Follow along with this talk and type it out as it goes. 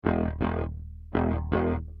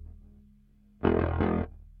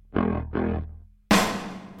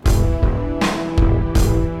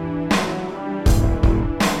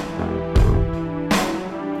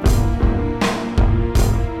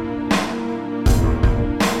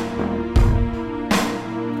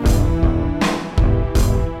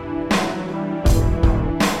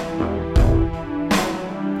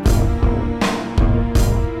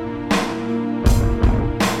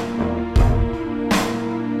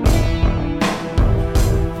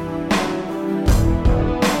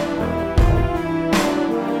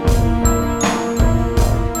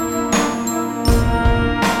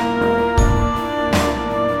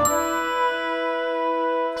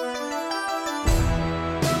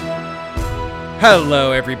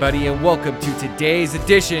Hello, everybody, and welcome to today's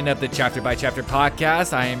edition of the Chapter by Chapter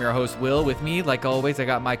podcast. I am your host, Will. With me, like always, I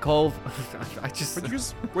got my cold.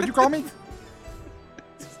 What'd you call me?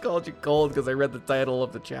 Just called you cold because I read the title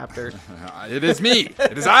of the chapter. It is me.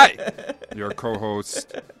 It is I, your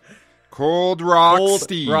co-host, Cold Rock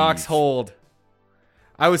Steve. Rocks Hold.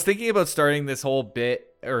 I was thinking about starting this whole bit,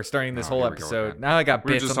 or starting this whole episode. Now I got We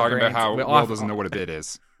were bits just on the talking about how brains. Will doesn't know what a bit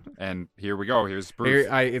is. And here we go. Here's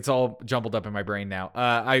proof. It's all jumbled up in my brain now.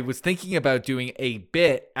 I was thinking about doing a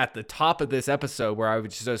bit at the top of this episode where I would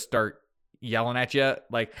just start yelling at you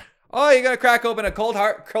like, "Oh, you gotta crack open a cold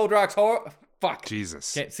rocks horror." Fuck.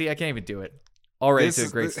 Jesus. I can't even do it. Already, it's a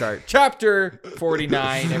great start. Chapter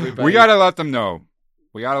 49, everybody. We gotta let them know.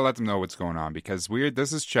 We gotta let them know what's going on because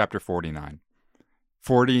this is chapter 49.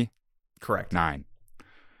 49. Correct.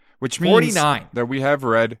 Which means 49. that we have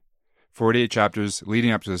read 48 chapters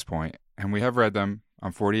leading up to this point, and we have read them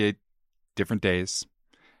on 48 different days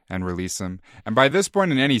and released them. And by this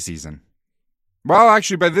point in any season, well,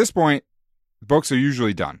 actually, by this point, books are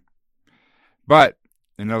usually done. But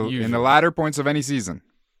in the latter points of any season,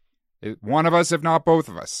 one of us, if not both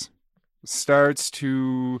of us, starts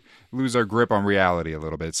to lose our grip on reality a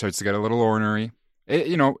little bit. It starts to get a little ornery.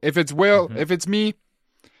 If it's Will, if it's me,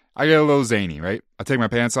 I get a little zany, right? I take my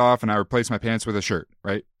pants off and I replace my pants with a shirt,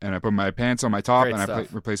 right? And I put my pants on my top and I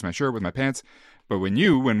replace my shirt with my pants. But when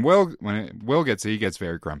Will gets it, he gets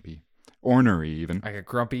very grumpy, ornery even. I get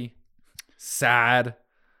grumpy, sad.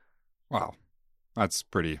 Wow, that's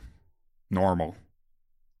pretty normal.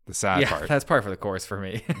 The sad part. Yeah, that's par for the course for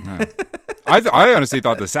me. Yeah. I honestly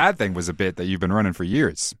thought the sad thing was a bit that you've been running for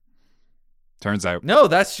years. Turns out, no,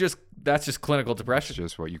 that's just clinical depression.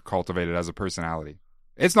 It's just what you cultivated as a personality.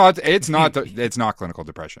 It's not clinical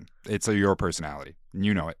depression. It's your personality. And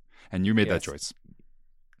you know it. And you made that choice.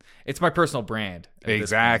 It's my personal brand.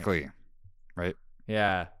 Exactly. Right?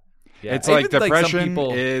 Yeah. It's like depression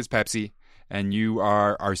is Pepsi and you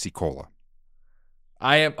are RC Cola.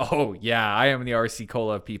 I am the RC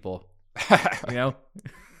Cola of people. You know?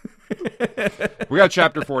 We got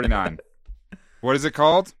chapter 49. What is it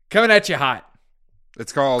called? Coming at you hot.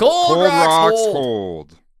 It's called Cold Rocks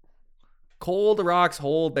Hold. Cold Rocks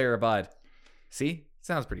Hold there, bud. See?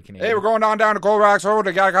 Sounds pretty Canadian. Hey, we're going down to Cold Rocks Hold.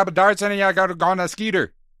 I got a couple darts in it. I got to go on that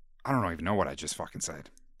skeeter. I don't even know what I just fucking said.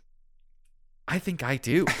 I think I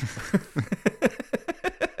do.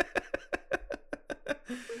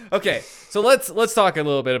 Okay, so let's talk a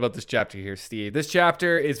little bit about this chapter here, Steve. This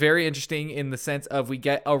chapter is very interesting in the sense of we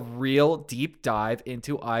get a real deep dive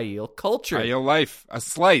into Aiel culture. Aiel life. A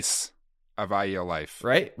slice of Aiel life.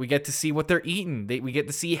 Right? We get to see what they're eating. We get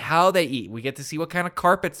to see how they eat. We get to see what kind of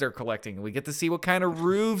carpets they're collecting. We get to see what kind of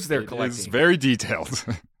roofs they're collecting. It's very detailed.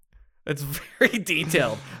 It's very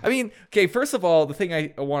detailed. I mean, okay, first of all, the thing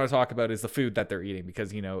I want to talk about is the food that they're eating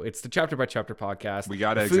because, it's the chapter by chapter podcast. We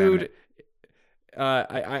got to examine it.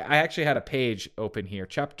 I actually had a page open here,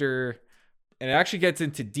 and it actually gets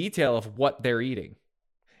into detail of what they're eating.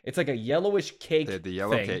 It's like a yellowish cake. The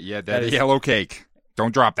yellow cake. Yeah, the yellow cake.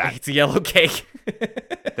 Don't drop that. It's a yellow cake.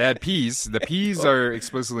 They had peas. The peas are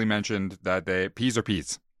explicitly mentioned that peas are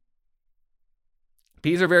peas.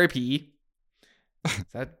 Peas are very pea. Is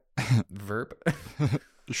that verb?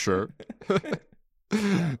 Sure.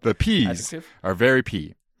 The peas Adjective? are very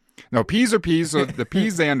pea. No, peas are peas, so the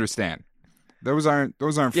peas they understand. Those aren't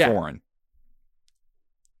foreign.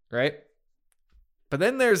 Right? But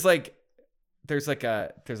then there's like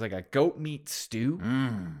a goat meat stew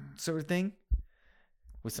sort of thing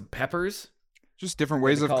with some peppers. Just different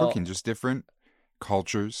ways of cooking, just different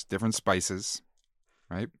cultures, different spices,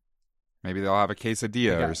 right? Maybe they'll have a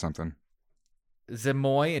quesadilla or something.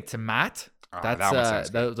 Zemoy and tomat. That one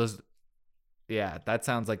sounds good. That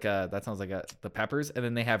sounds like the peppers, and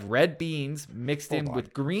then they have red beans mixed in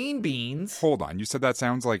with green beans. Hold on, you said that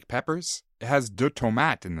sounds like peppers? It has de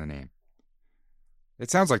tomate in the name.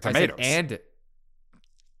 It sounds like tomatoes.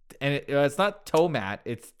 It's not tomat.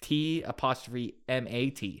 It's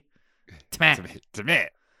T''MAT. Tomat.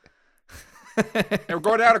 Hey, we're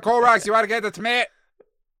going down to Cold Rocks. You want to get the tomat?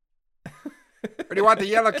 Or do you want the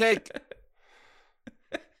yellow cake?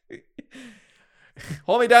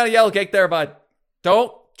 Hold me down a yellow cake there, bud.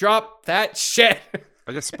 Don't drop that shit.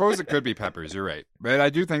 I suppose it could be peppers. You're right. But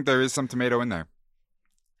I do think there is some tomato in there.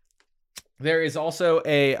 There is also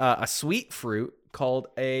a sweet fruit called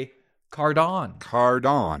a cardon.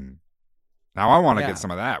 Cardon. Now I want to get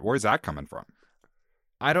some of that. Where's that coming from?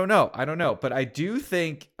 I don't know. But I do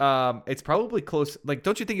think it's probably close. Like,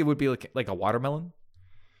 don't you think it would be like a watermelon?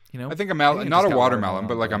 I think a melon, not a watermelon,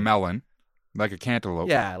 but like a melon. Like a cantaloupe.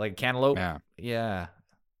 Yeah, like a cantaloupe. Yeah. Yeah.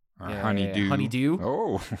 Or honeydew. Honeydew.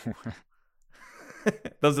 Oh.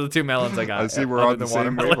 Those are the two melons I got. I see we're other on the than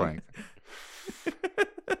same watermelon.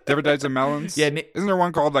 wavelength. Different types of melons. Yeah, Isn't there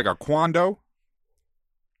one called like a quando?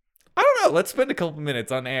 I don't know. Let's spend a couple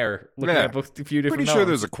minutes on air looking Yeah. at a few different Pretty melons. sure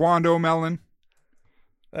there's a quando melon.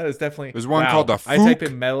 That is definitely. There's one Wow. called the I type Fook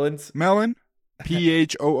in melons. melon.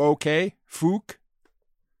 Phook. Fook.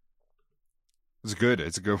 It's good.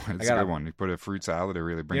 It's a good one. It's a good one. You put a fruit salad, it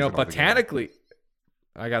really brings You know, it all together. botanically,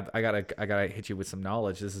 I gotta hit you with some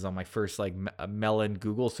knowledge. This is on my first like melon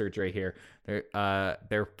Google search right here.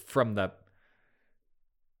 They're from the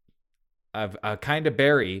a kind of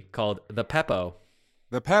berry called the peppo.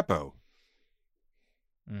 The peppo.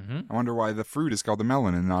 Mm-hmm. I wonder why the fruit is called the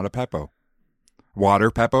melon and not a peppo. Water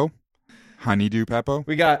peppo? Honeydew peppo?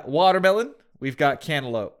 We got watermelon. We've got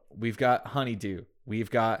cantaloupe. We've got honeydew. We've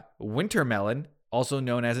got winter melon, also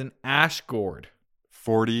known as an ash gourd.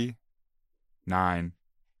 49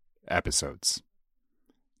 episodes.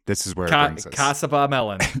 This is where it brings us. Casaba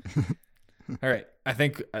melon. All right. I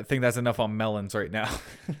think that's enough on melons right now.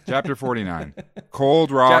 Chapter 49.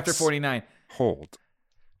 Cold rocks. Chapter 49. Hold.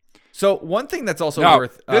 So one thing that's also No,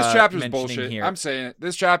 worth this chapter's mentioning bullshit. here. I'm saying it.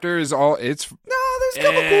 This chapter is all. It's. No, there's a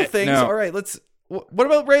couple cool things. no. All right, let's. What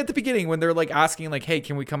about right at the beginning when they're like asking, like, "Hey,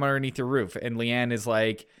 can we come underneath your roof?" And Leanne is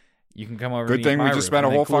like, "You can come over." Good thing we just spent a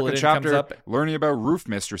whole fucking chapter learning about roof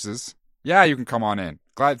mistresses. Yeah, you can come on in.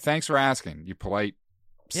 Glad. Thanks for asking. You polite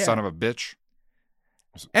son of a bitch.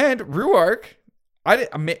 And Ruark,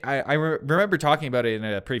 I remember talking about it in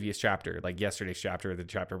a previous chapter, like yesterday's chapter or the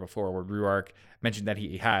chapter before, where Ruark mentioned that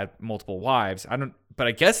he had multiple wives. But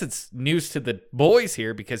I guess it's news to the boys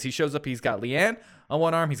here because he shows up. He's got Leanne on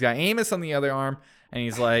one arm, he's got Amos on the other arm, and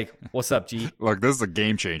he's like, "What's up, G?" Look, this is a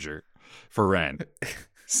game changer for Rand.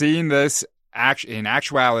 Seeing this in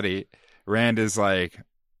actuality, Rand is like,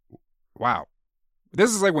 wow.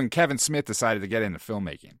 This is like when Kevin Smith decided to get into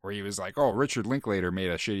filmmaking, where he was like, oh, Richard Linklater made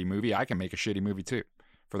a shitty movie. I can make a shitty movie too.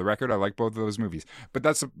 For the record, I like both of those movies. But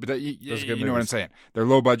you know what I'm saying. They're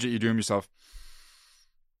low budget. You do them yourself.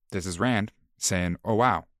 This is Rand saying, oh,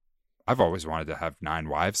 wow. I've always wanted to have 9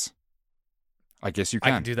 wives. I guess you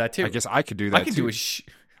can. I can do that too. I guess I could do that too.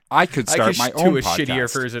 I could I start could my do own a podcast.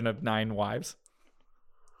 shittier version of 9 wives.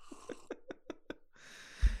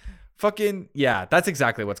 Fucking yeah, that's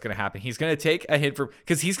exactly what's gonna happen. He's gonna take a hint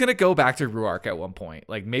because he's gonna go back to Ruark at one point.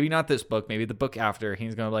 Like maybe not this book, maybe the book after.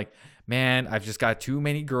 He's gonna be like, man, I've just got too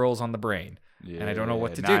many girls on the brain, and I don't know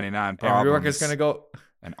what to do. 99 problems. And Ruark is gonna go,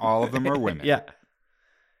 and all of them are women. Yeah,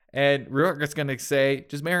 and Ruark is gonna say,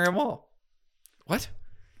 just marry them all. What?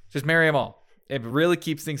 Just marry them all. It really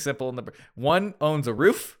keeps things simple. One owns a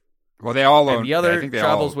roof. Well, they all own. And the other I think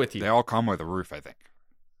travels with you. They all come with a roof, I think.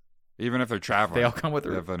 Even if they're traveling, they all come with a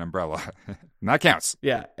roof. They have an umbrella. And that counts.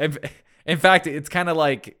 Yeah. In fact, it's kind of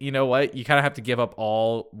like, you know what? You kind of have to give up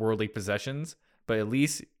all worldly possessions, but at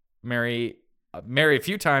least marry a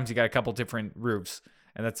few times. You got a couple different roofs,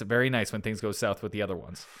 and that's very nice when things go south with the other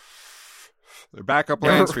ones. They're backup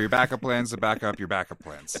plans for your backup plans to back up your backup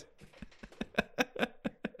plans.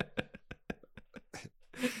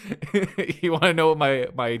 You want to know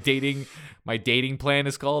what my dating plan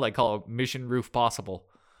is called? I call it Mission Roof Possible.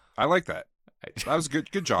 I like that. That was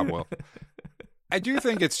good. Good job, Will. I do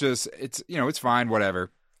think it's fine,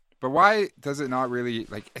 whatever. But why does it not really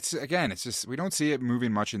it's just we don't see it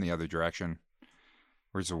moving much in the other direction.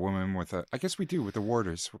 Where's a woman with I guess we do with the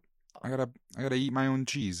warders. I gotta eat my own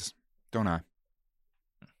cheese, don't I?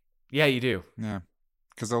 Yeah, you do. Yeah,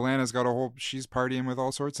 because Alana's got she's partying with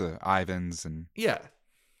all sorts of Ivans and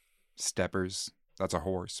Steppers. That's a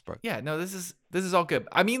horse, but yeah, no, this is all good.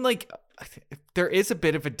 I mean, there is a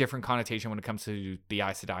bit of a different connotation when it comes to the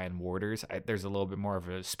Aes Sedai and warders. There's a little bit more of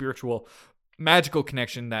a spiritual, magical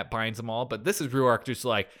connection that binds them all. But this is Ruark just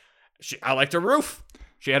like, I liked her roof.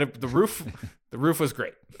 She had the roof. The roof was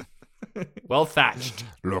great. Well thatched.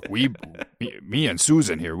 Look, me and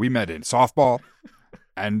Susan here, we met in softball,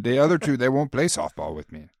 and the other two, they won't play softball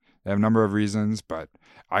with me. They have a number of reasons, but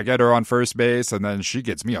I get her on first base, and then she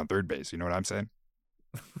gets me on third base. You know what I'm saying?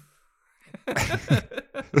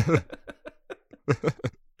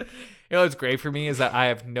 You know what's great for me is that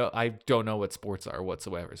I don't know what sports are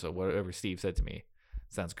whatsoever. So whatever Steve said to me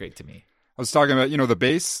sounds great to me. I was talking about, the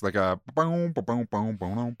bass, like a like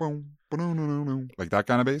that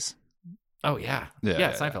kind of bass. Oh yeah,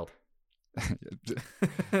 Seinfeld.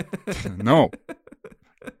 No,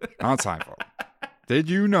 not Seinfeld. Did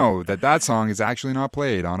you know that song is actually not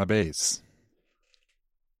played on a bass?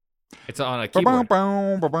 It's on a keyboard. It's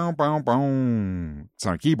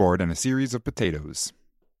on a keyboard and a series of potatoes.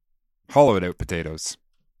 Hollowed out potatoes.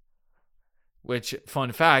 Which,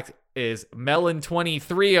 fun fact, is melon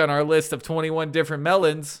 23 on our list of 21 different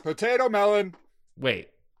melons. Potato melon. Wait.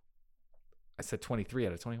 I said 23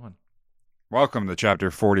 out of 21. Welcome to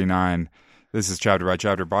Chapter 49. This is Chapter by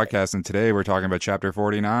Chapter Podcast, and today we're talking about Chapter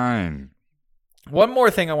 49. One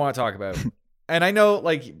more thing I want to talk about. And I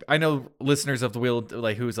know listeners of the Wheel,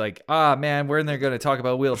 like, who's like, man, when they're going to talk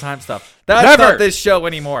about Wheel of Time stuff. That's Never. not this show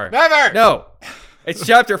anymore. Never! No. It's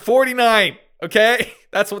Chapter 49, okay?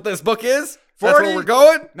 That's what this book is. That's 40? where we're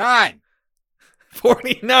going. 9.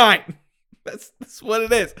 49. That's what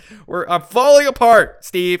it is. I'm falling apart,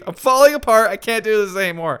 Steve. I'm falling apart. I can't do this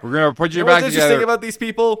anymore. We're going to put you know back what's together. interesting about these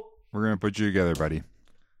people? We're going to put you together, buddy.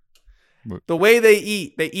 The way they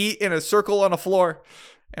eat in a circle on a floor.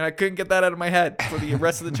 And I couldn't get that out of my head for the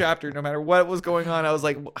rest of the chapter. No matter what was going on, I was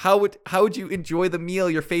like, how would you enjoy the meal?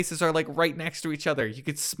 Your faces are like right next to each other. You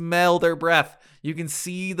could smell their breath. You can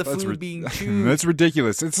see the food being chewed. That's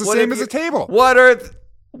ridiculous. It's the What same if as a table.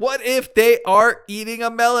 What if they are eating a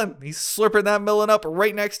melon? He's slurping that melon up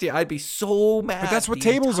right next to you. I'd be so mad. But that's what the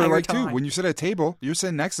tables are entire like, too. time. When you sit at a table, you're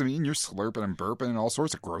sitting next to me, and you're slurping and burping and all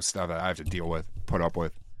sorts of gross stuff that I have to deal with, put up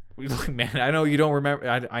with. Man, I know you don't remember.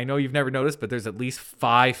 I know you've never noticed, but there's at least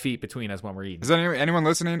 5 feet between us when we're eating. Is anyone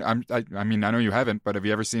listening? I mean, I know you haven't, but have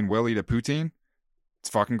you ever seen Will eat a poutine? It's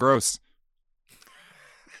fucking gross.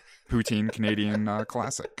 Poutine, Canadian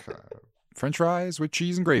classic. French fries with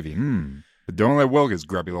cheese and gravy. But don't let Will get his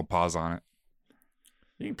grubby little paws on it.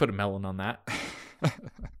 You can put a melon on that.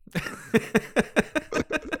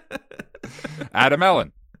 Add a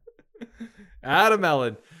melon. Add a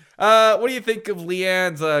melon. What do you think of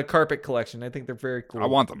Leanne's carpet collection? I think they're very cool. I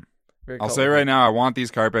want them. Very I'll say colorful. right now, I want these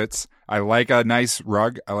carpets. I like a nice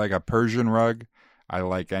rug. I like a Persian rug. I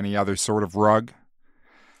like any other sort of rug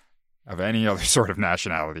of any other sort of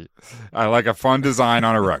nationality. I like a fun design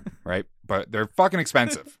on a rug, right? But they're fucking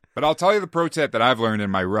expensive. But I'll tell you the pro tip that I've learned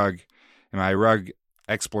in my rug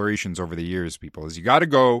explorations over the years, people, is you got to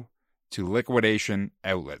go to liquidation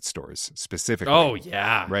outlet stores specifically. Oh,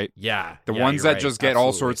 yeah. Right? Yeah. The Yeah, ones you're that right. just get all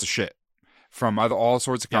Absolutely. sorts of shit from all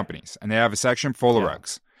sorts of companies. And they have a section full of Yeah.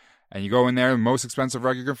 rugs. And you go in there, the most expensive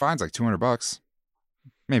rug you can find is like $200.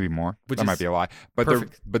 Maybe more. Which that is might be a lie. But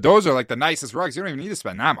perfect. but those are like the nicest rugs. You don't even need to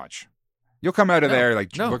spend that much. You'll come out of there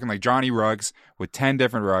like no. looking like Johnny Rugs with 10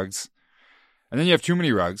 different rugs. And then you have too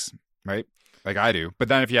many rugs, right? Like I do. But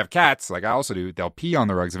then if you have cats, like I also do, they'll pee on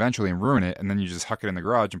the rugs eventually and ruin it. And then you just huck it in the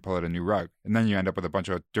garage and pull out a new rug. And then you end up with a bunch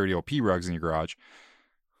of dirty old pee rugs in your garage.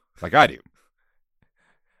 Like I do.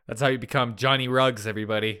 That's how you become Johnny Ruggs,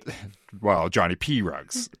 everybody. Well, Johnny P.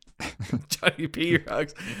 Rugs. Johnny P.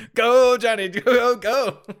 Ruggs. Go, Johnny.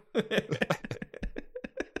 Go.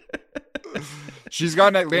 Leanne's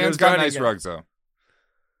got Johnny nice again. rugs though.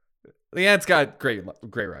 Leanne's got great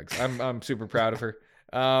rugs. I'm super proud of her.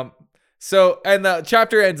 So, and the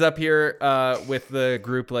chapter ends up here with the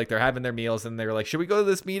group, like they're having their meals and they're like, should we go to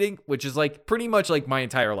this meeting? Which is like pretty much like my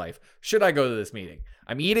entire life. Should I go to this meeting?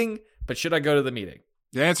 I'm eating, but should I go to the meeting?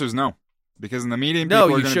 The answer is no. Because in the meeting, No,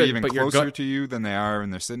 people are you going to should, be even but you're closer to you than they are when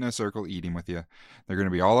they're sitting in a circle eating with you. They're going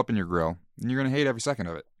to be all up in your grill, and you're going to hate every second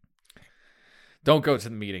of it. Don't go to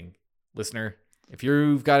the meeting, listener. If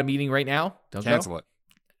you've got a meeting right now, don't Cancel go. it.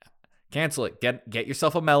 Cancel it. Get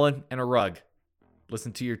yourself a melon and a rug.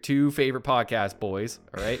 Listen to your 2 favorite podcasts, boys.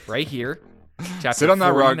 All right, right here. Chapter Sit on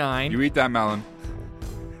that 49. rug, you eat that melon,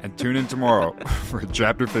 and tune in tomorrow for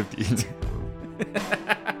chapter 50.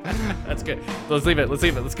 That's good. Let's leave it.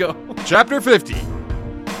 Let's go. Chapter 50.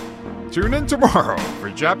 Tune in tomorrow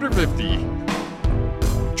for chapter 50.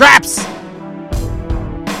 Traps!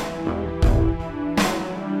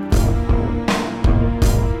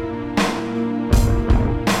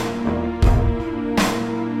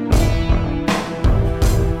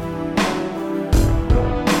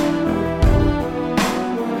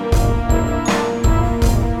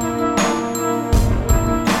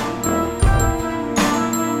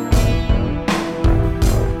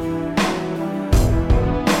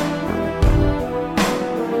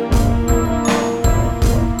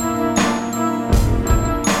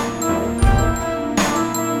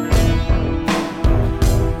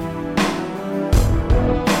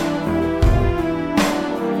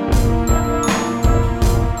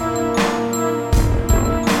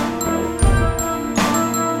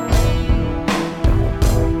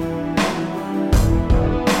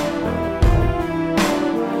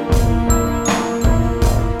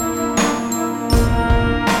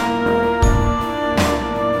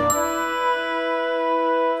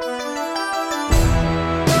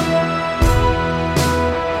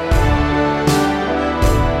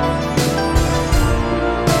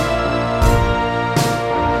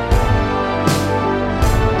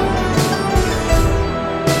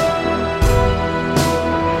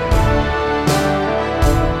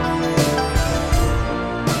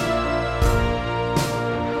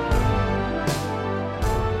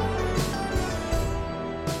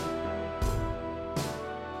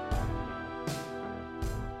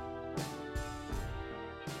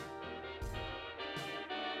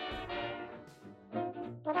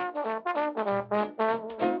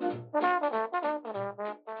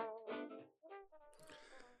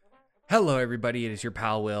 Hello, everybody. It is your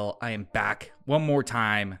pal Will. I am back one more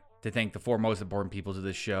time to thank the four most important people to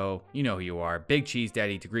this show. You know who you are. Big Cheese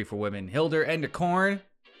Daddy, Degree for Women, Hilder, and Decorn.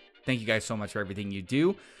 Thank you guys so much for everything you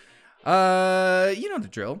do. You know the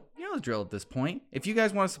drill. You know the drill at this point. If you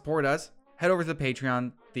guys want to support us, head over to the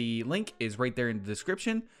Patreon. The link is right there in the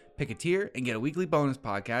description. Pick a tier and get a weekly bonus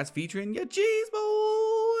podcast featuring your cheese boy.